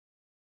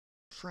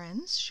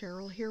friends,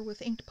 Cheryl here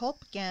with Inked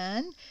Pulp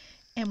again,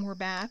 and we're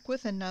back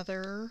with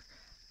another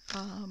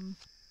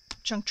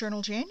Junk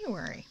Journal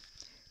January.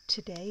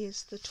 Today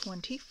is the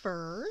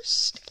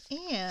 21st,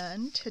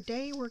 and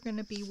today we're going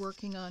to be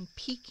working on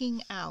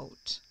peeking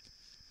out.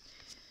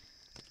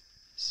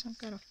 So I've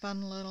got a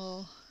fun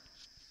little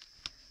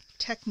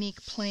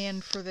technique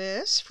planned for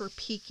this, for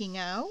peeking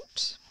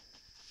out.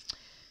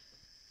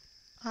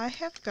 I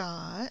have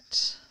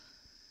got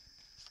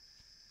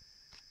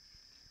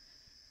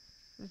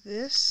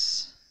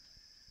this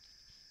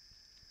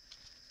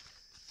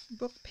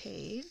book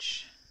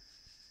page.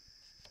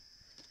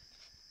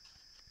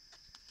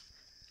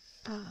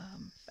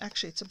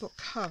 Actually, it's a book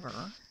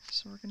cover,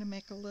 so we're going to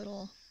make a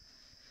little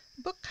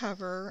book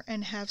cover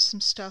and have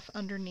some stuff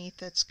underneath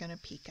that's going to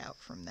peek out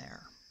from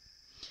there.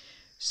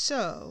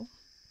 So,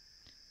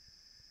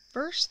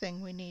 first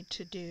thing we need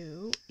to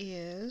do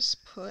is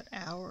put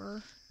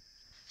our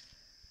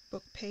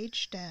book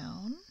page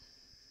down.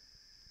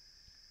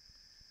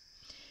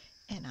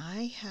 And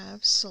I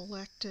have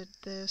selected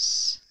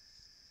this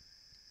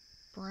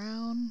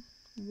brown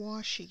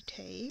washi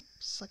tape.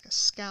 It's like a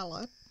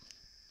scallop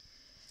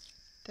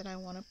that I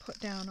want to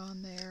put down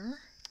on there.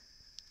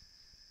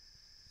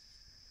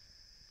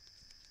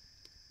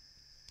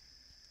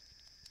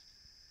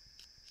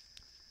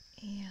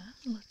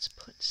 And let's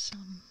put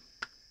some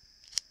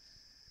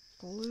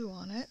glue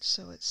on it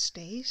so it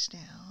stays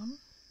down.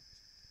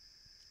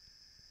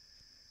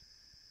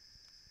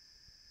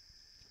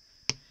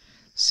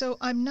 So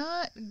I'm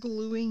not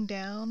gluing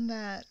down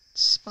that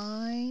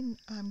spine,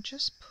 I'm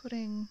just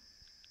putting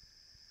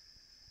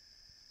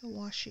the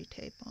washi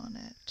tape on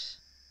it.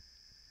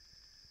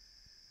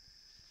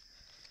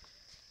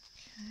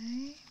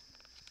 Okay.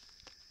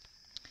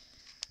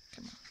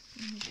 Come on,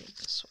 let me do it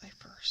this way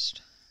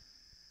first.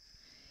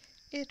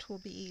 It will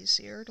be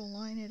easier to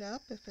line it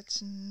up if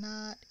it's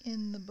not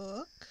in the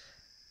book.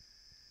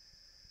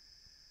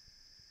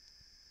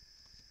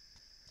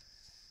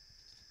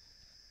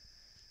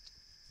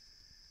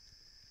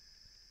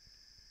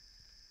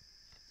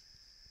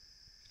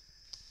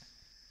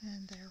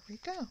 And there we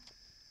go.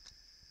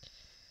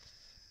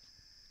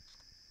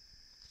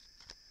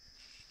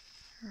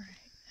 Alright,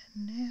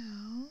 and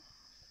now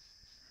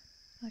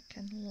I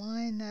can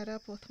line that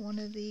up with one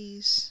of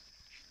these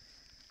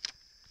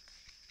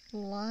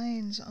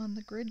lines on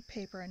the grid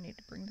paper. I need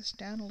to bring this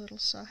down a little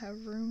so I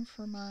have room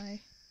for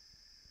my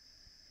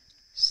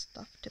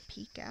stuff to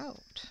peek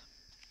out.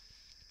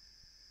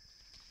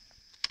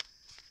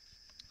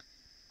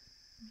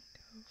 Let me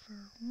go for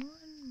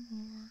one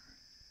more.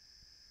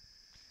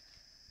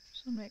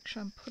 So make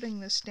sure I'm putting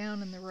this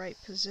down in the right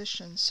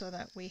position so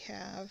that we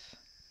have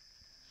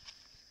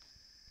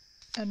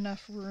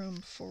enough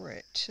room for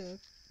it to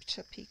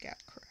peek out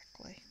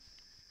correctly.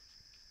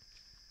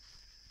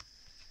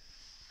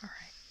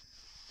 Alright,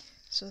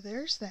 so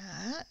there's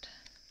that.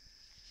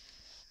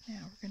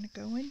 Now we're going to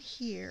go in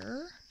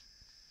here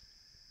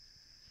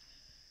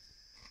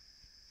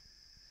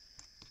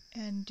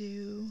and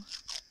do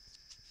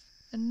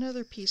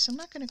another piece. I'm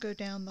not going to go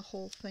down the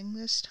whole thing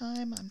this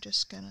time. I'm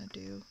just going to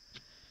do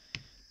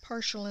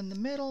partial in the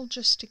middle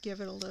just to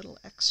give it a little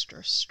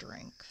extra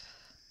strength.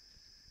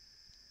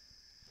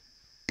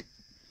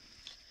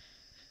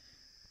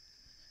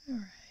 All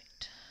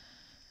right.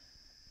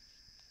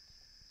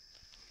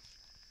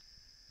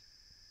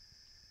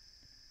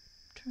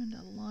 Trying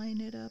to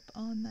line it up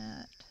on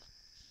that,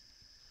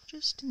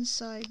 just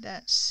inside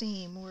that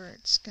seam where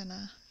it's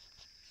gonna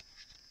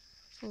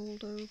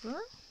fold over.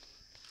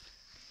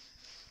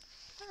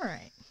 All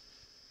right.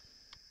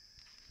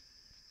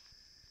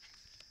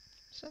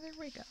 So there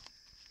we go.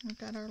 We've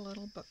got our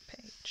little book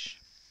page.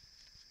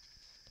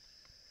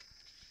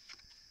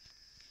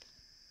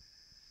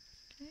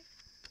 Okay.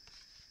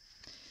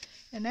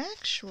 And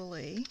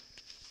actually,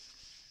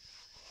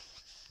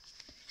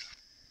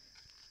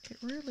 it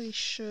really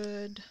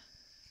should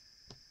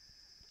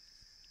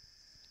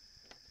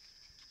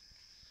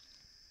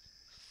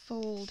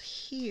fold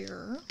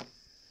here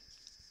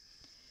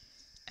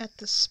at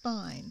the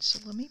spine. So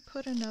let me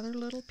put another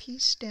little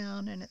piece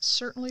down, and it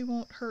certainly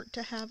won't hurt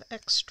to have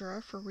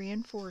extra for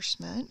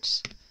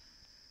reinforcement.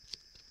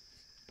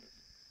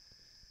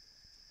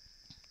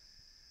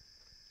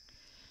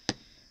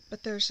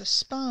 But there's a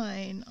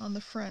spine on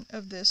the front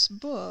of this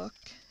book,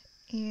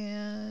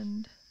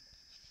 and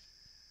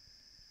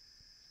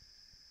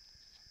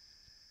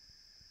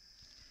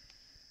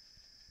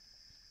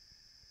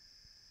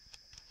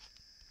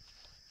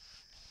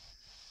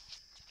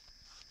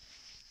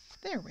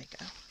there we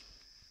go.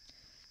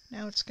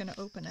 Now it's going to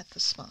open at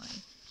the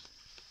spine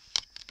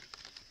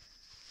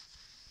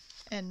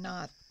and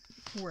not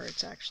where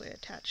it's actually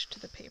attached to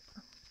the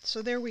paper.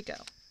 So there we go.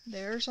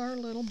 There's our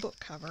little book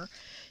cover.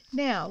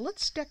 Now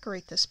let's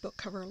decorate this book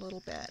cover a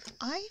little bit.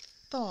 I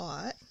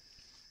thought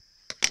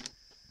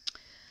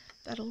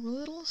that a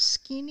little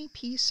skinny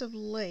piece of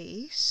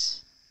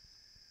lace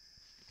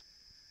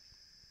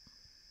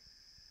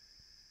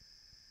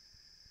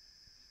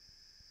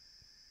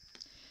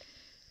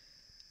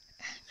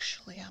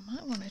Actually, I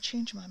might want to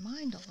change my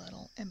mind a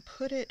little and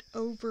put it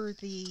over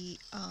the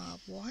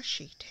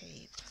washi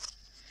tape.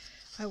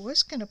 I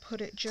was going to put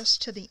it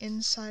just to the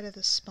inside of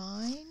the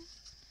spine,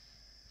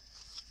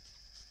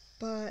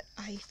 but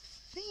I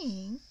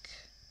think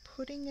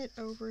putting it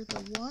over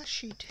the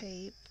washi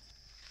tape,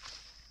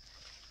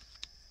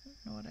 I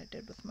don't know what I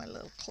did with my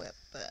little clip,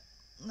 but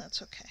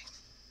that's okay.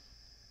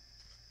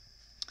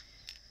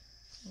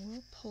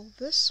 We'll pull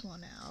this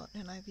one out,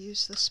 and I've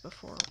used this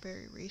before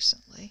very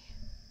recently.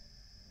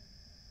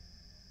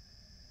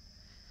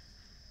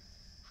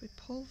 If we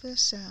pull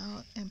this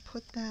out and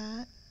put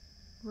that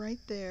right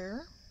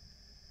there,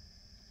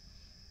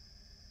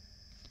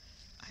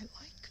 I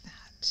like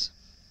that.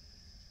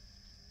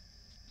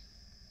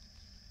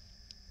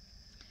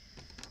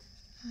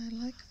 I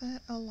like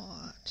that a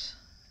lot.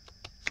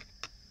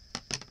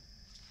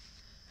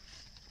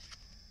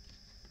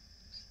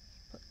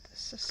 Put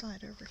this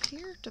aside over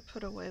here to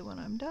put away when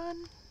I'm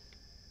done.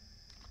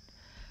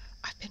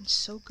 I've been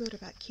so good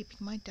about keeping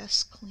my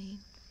desk clean.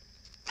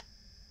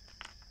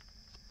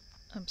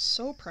 I'm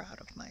so proud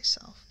of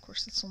myself. Of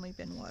course, it's only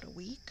been, what, a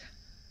week?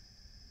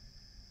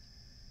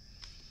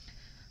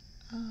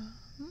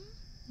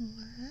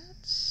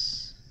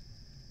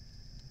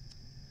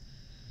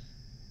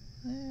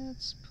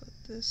 Let's put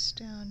this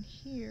down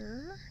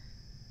here.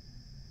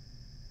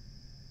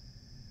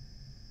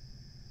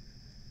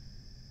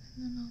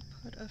 And then I'll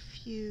put a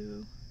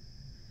few,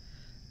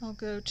 I'll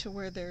go to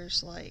where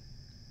there's like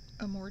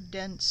a more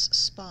dense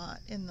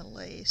spot in the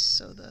lace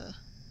so the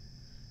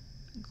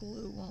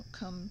glue won't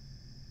come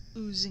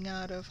oozing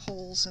out of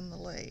holes in the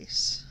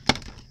lace.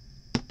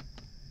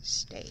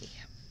 Stay.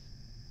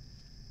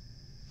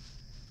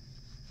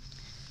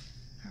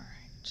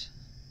 Alright.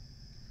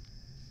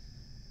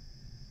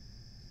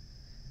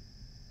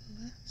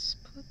 Let's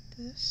put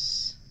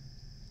this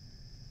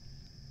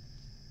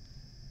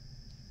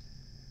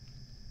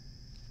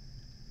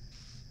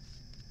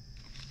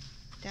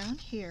down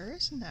here.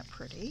 Isn't that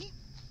pretty?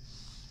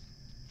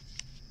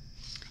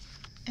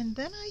 And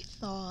then I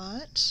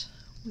thought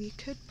we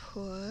could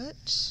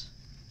put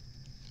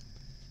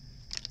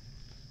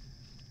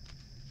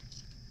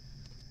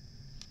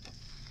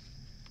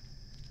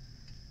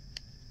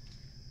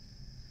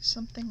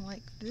something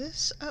like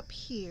this up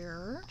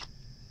here.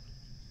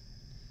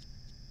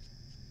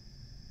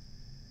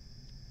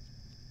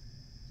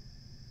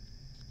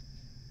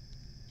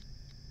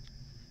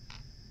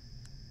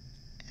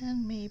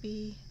 And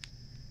maybe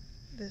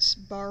this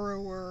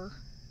borrower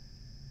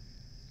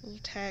little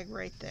tag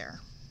right there.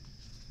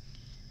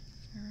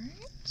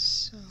 Alright,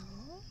 so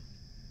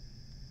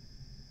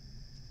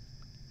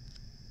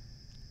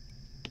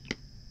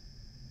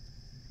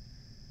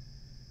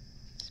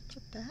let's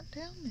put that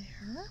down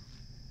there.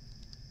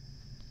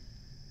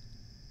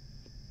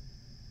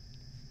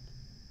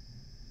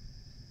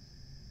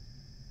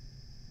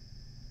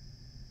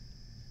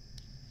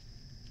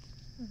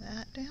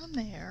 That down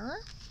there.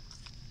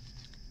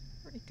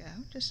 There we go,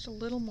 just a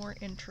little more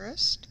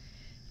interest.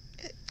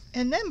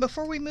 And then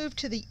before we move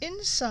to the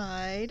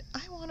inside,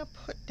 I want to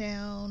put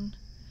down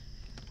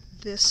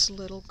this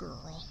little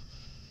girl.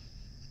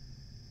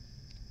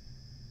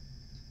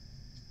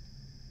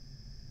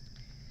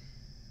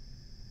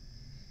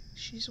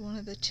 She's one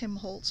of the Tim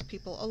Holtz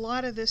people. A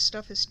lot of this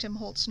stuff is Tim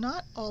Holtz.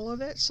 Not all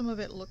of it. Some of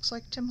it looks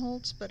like Tim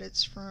Holtz, but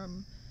it's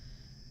from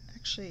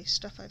actually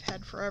stuff I've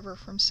had forever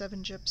from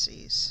Seven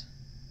Gypsies.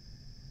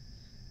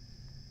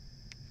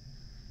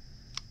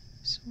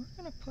 So we're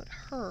going to put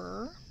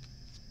her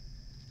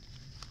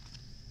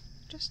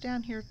just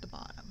down here at the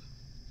bottom.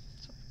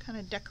 So we've kind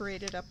of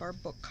decorated up our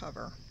book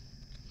cover.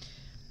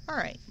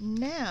 Alright,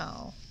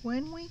 now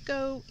when we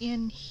go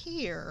in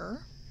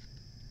here,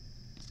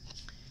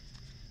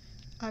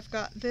 I've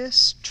got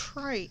this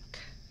trike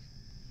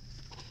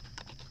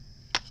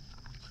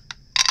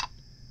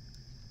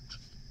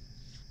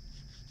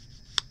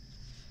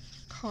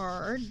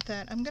card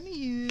that I'm going to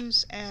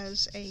use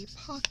as a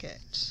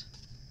pocket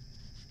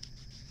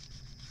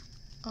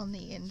on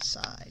the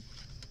inside.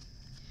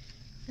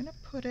 I'm going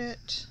to put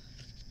it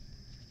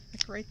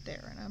like right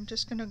there, and I'm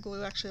just going to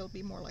glue, actually it'll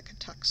be more like a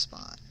tuck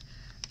spot.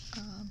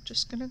 I'm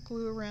just going to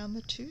glue around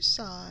the two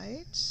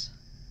sides.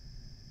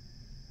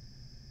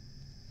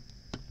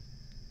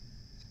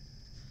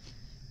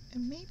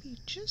 And maybe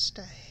just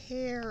a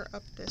hair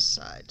up this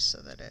side so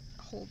that it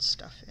holds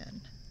stuff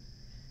in.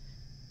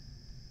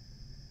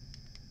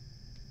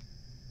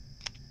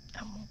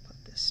 And we'll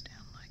put this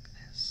down like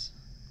this.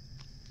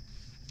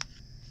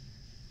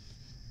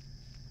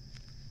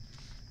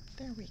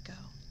 There we go.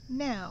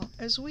 Now,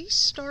 as we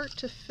start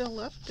to fill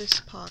up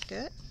this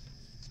pocket,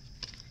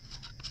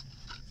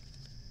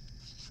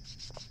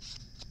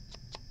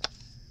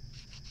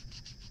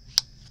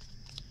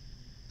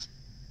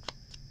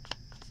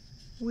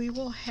 we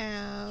will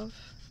have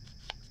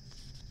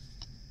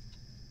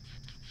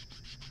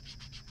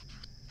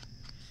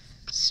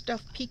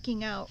stuff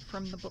peeking out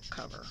from the book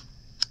cover.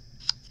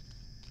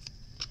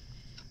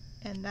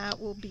 And that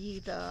will be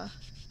the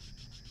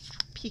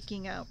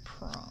peeking out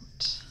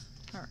prompt.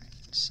 Alright,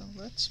 so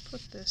let's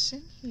put this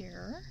in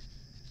here.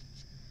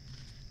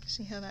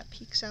 See how that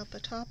peeks out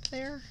the top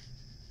there?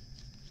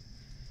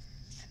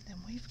 And then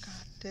we've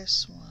got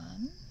this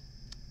one.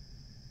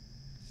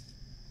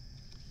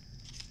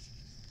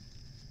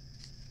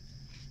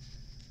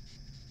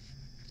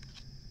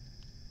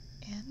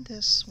 And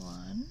this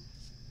one.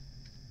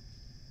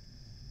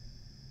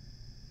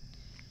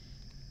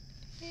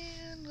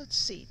 And let's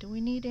see, do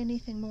we need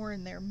anything more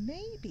in there?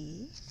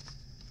 Maybe.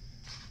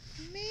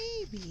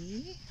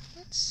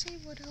 Let's see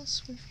what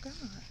else we've got.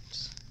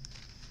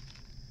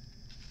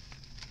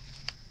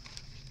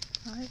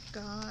 I've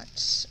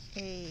got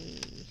a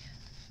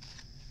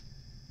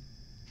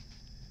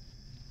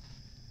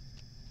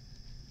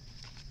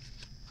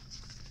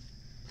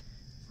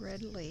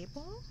red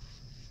label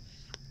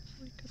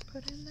we could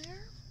put in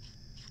there.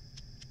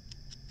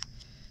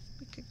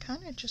 We could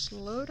kind of just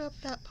load up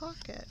that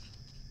pocket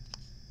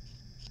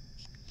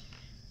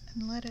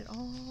and let it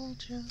all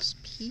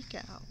just peek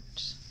out.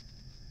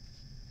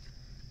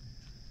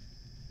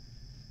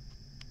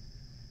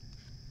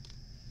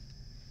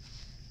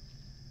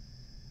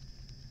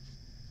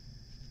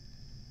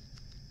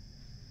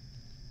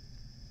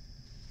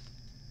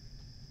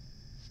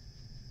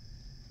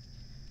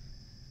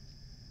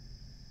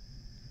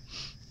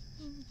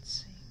 Let's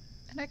see.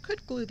 And I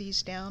could glue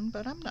these down,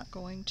 but I'm not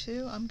going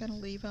to. I'm going to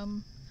leave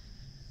them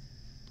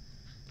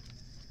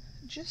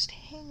just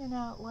hanging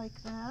out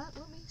like that.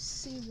 Let me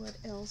see what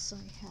else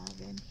I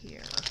have in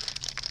here.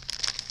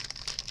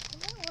 I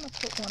might want to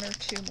put one or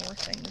two more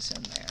things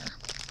in there.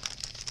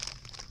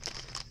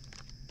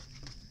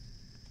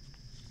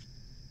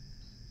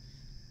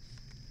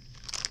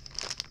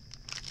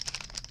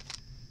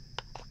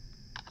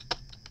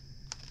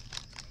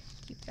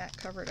 Keep that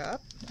covered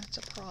up. That's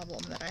a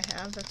problem that I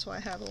have. That's why I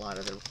have a lot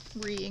of the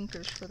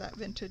re-inkers for that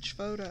vintage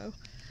photo.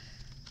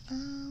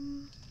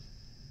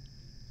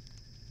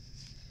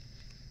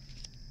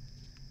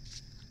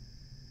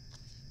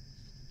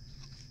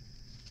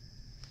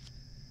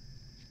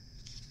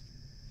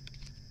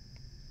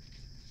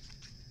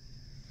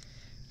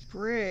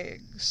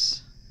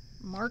 Briggs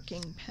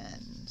marking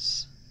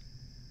pens.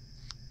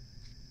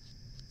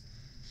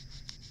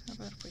 How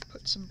about if we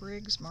put some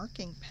Briggs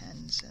marking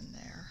pens in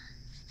there?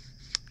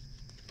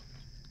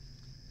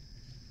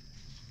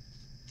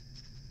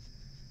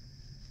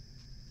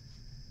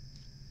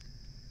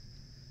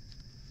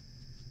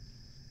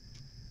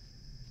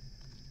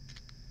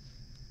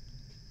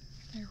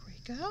 There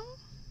we go.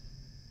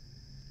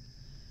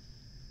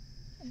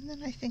 And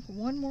then I think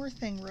one more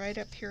thing right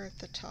up here at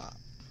the top.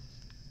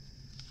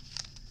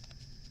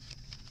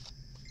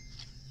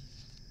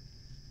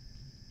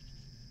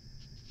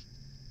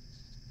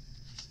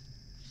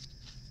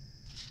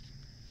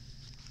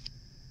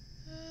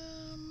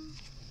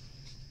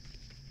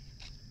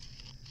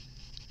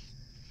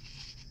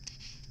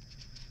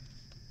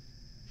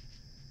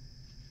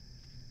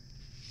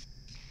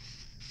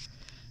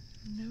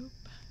 Nope,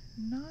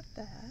 not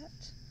that.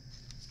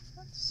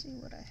 Let's see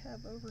what I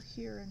have over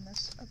here in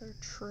this other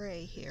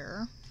tray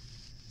here.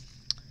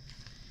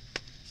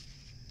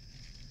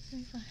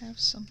 See if I have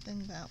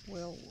something that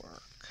will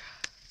work.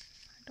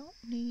 I don't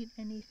need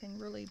anything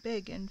really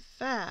big. In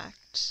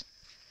fact,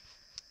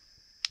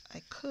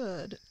 I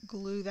could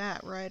glue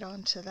that right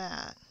onto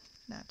that.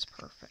 That's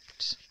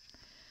perfect.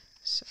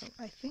 So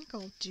I think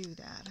I'll do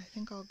that. I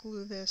think I'll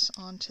glue this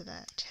onto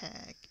that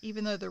tag,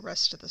 even though the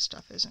rest of the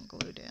stuff isn't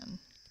glued in.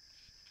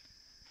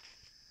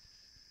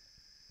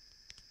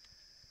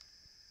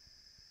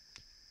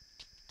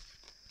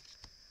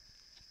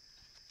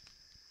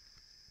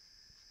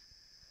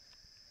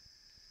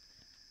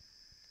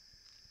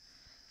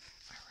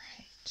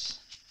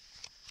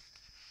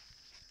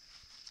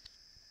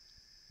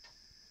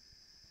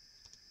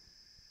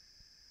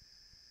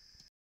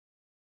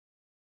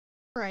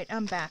 Alright,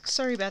 I'm back.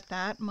 Sorry about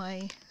that.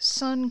 My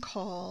son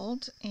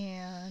called,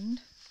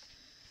 and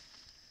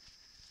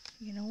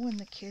you know, when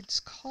the kids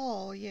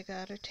call, you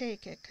gotta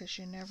take it, 'cause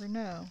you never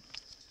know.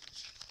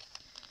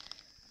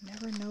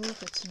 Never know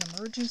if it's an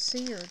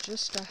emergency or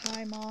just a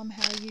 "hi mom,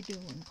 how you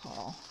doing"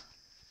 call.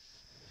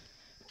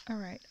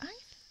 Alright, I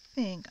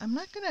think I'm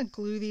not gonna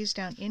glue these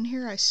down in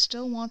here. I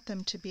still want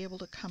them to be able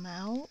to come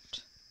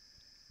out.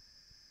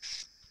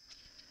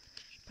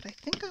 But I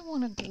think I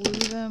want to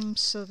glue them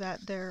so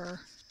that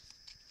they're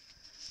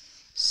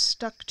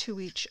stuck to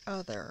each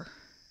other.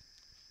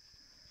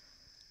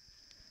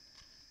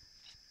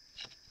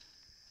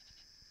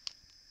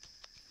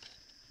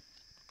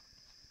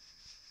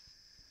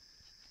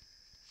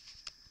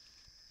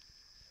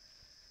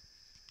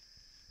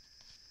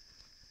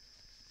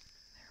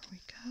 There we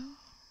go.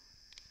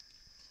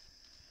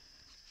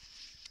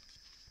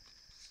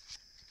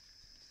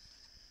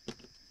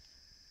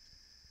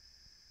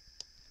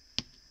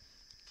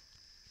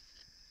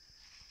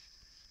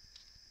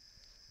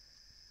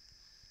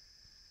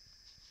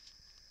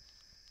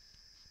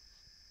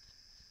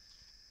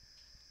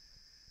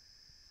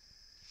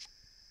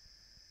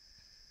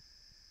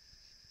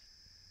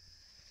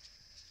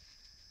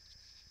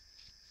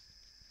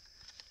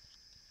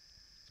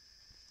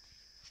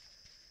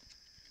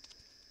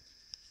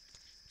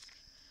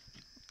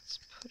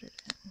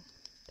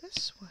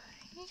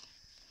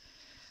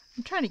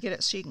 I'm trying to get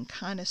it so you can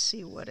kind of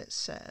see what it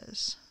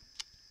says.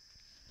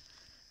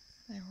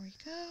 There we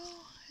go.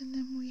 And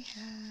then we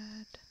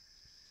had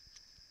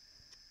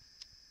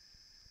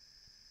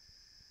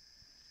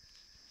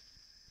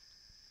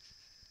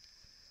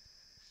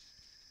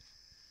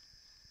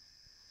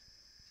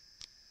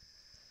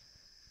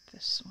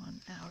this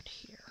one out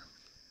here.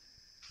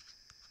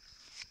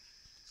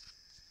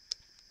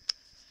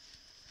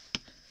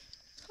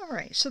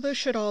 Alright, so those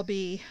should all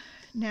be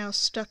now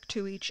stuck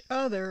to each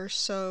other,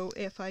 so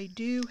if I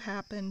do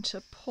happen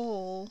to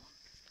pull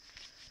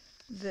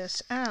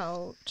this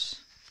out,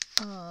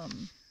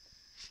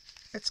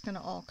 it's going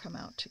to all come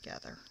out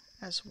together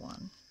as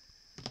one.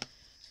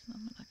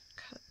 I'm going to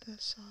cut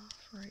this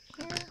off right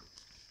here,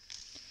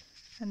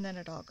 and then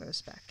it all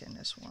goes back in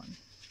as one.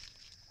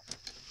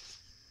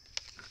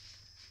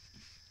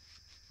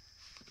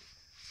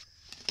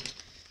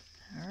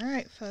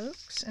 Alright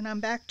folks, and I'm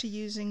back to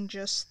using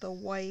just the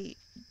white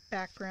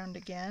background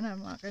again.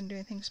 I'm not going to do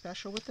anything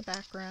special with the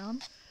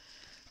background,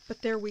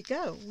 but there we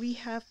go. We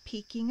have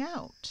peeking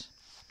out.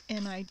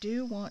 And I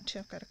do want to,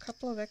 I've got a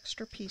couple of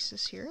extra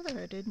pieces here that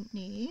I didn't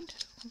need.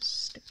 I'll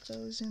stick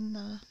those in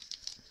the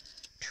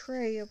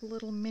tray of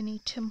little mini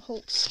Tim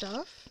Holtz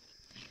stuff.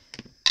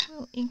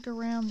 I'll ink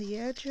around the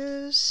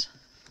edges.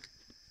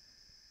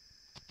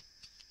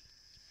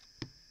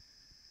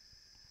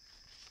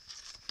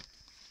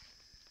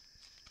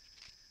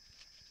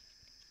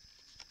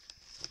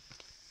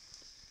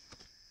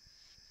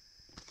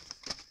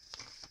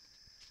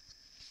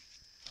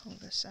 Pull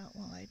this out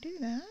while I do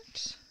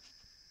that.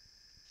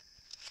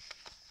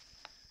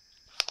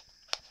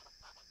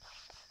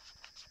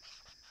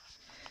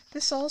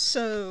 This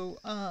also,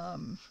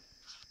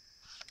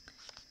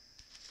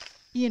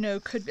 you know,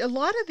 could, a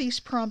lot of these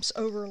prompts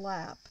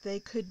overlap. They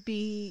could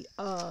be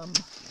one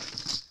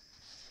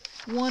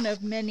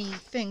of many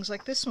things.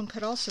 Like this one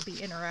could also be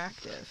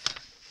interactive,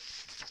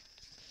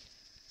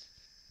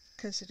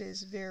 because it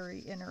is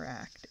very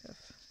interactive.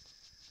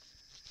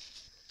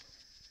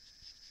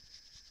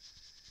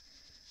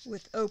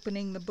 With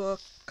opening the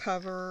book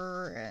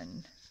cover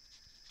and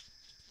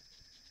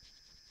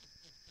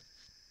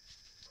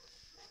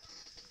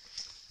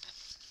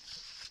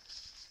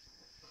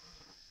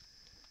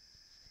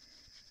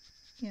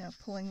you know,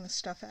 pulling the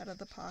stuff out of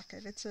the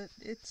pocket.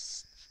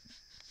 It's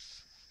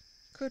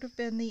could have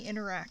been the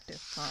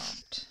interactive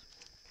prompt.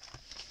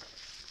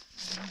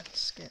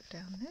 Let's get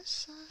down this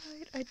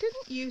side. I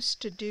didn't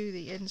used to do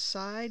the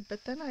inside,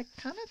 but then I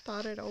kind of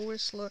thought it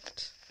always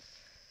looked,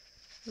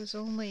 it was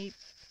only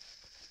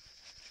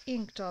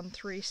inked on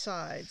 3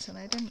 sides, and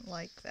I didn't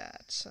like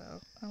that, so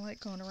I like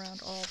going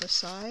around all the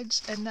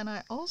sides. And then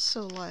I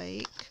also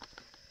like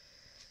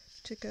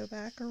to go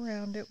back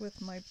around it with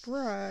my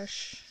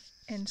brush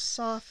and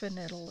soften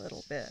it a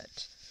little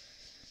bit.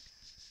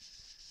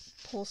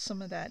 Pull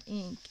some of that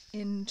ink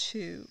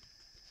into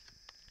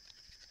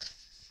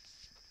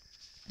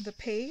the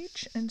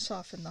page and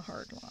soften the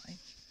hard line.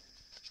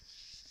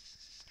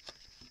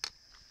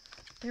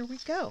 There we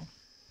go.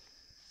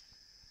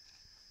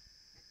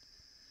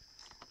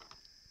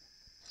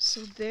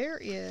 So there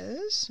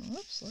is,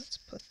 whoops, let's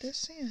put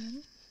this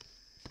in.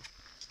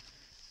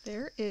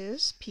 There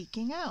is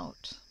peeking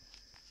out.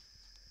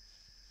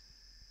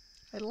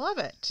 I love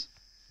it.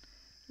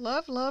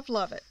 Love, love,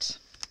 love it.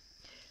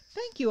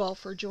 Thank you all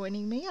for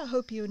joining me. I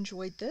hope you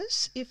enjoyed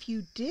this. If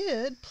you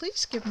did,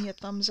 please give me a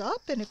thumbs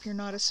up. And if you're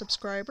not a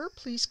subscriber,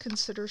 please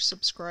consider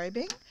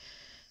subscribing.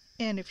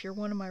 And if you're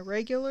one of my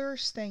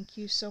regulars, thank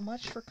you so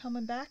much for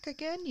coming back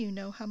again. You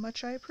know how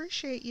much I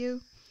appreciate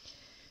you.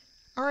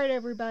 All right,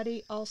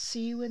 everybody. I'll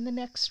see you in the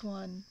next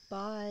one.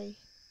 Bye.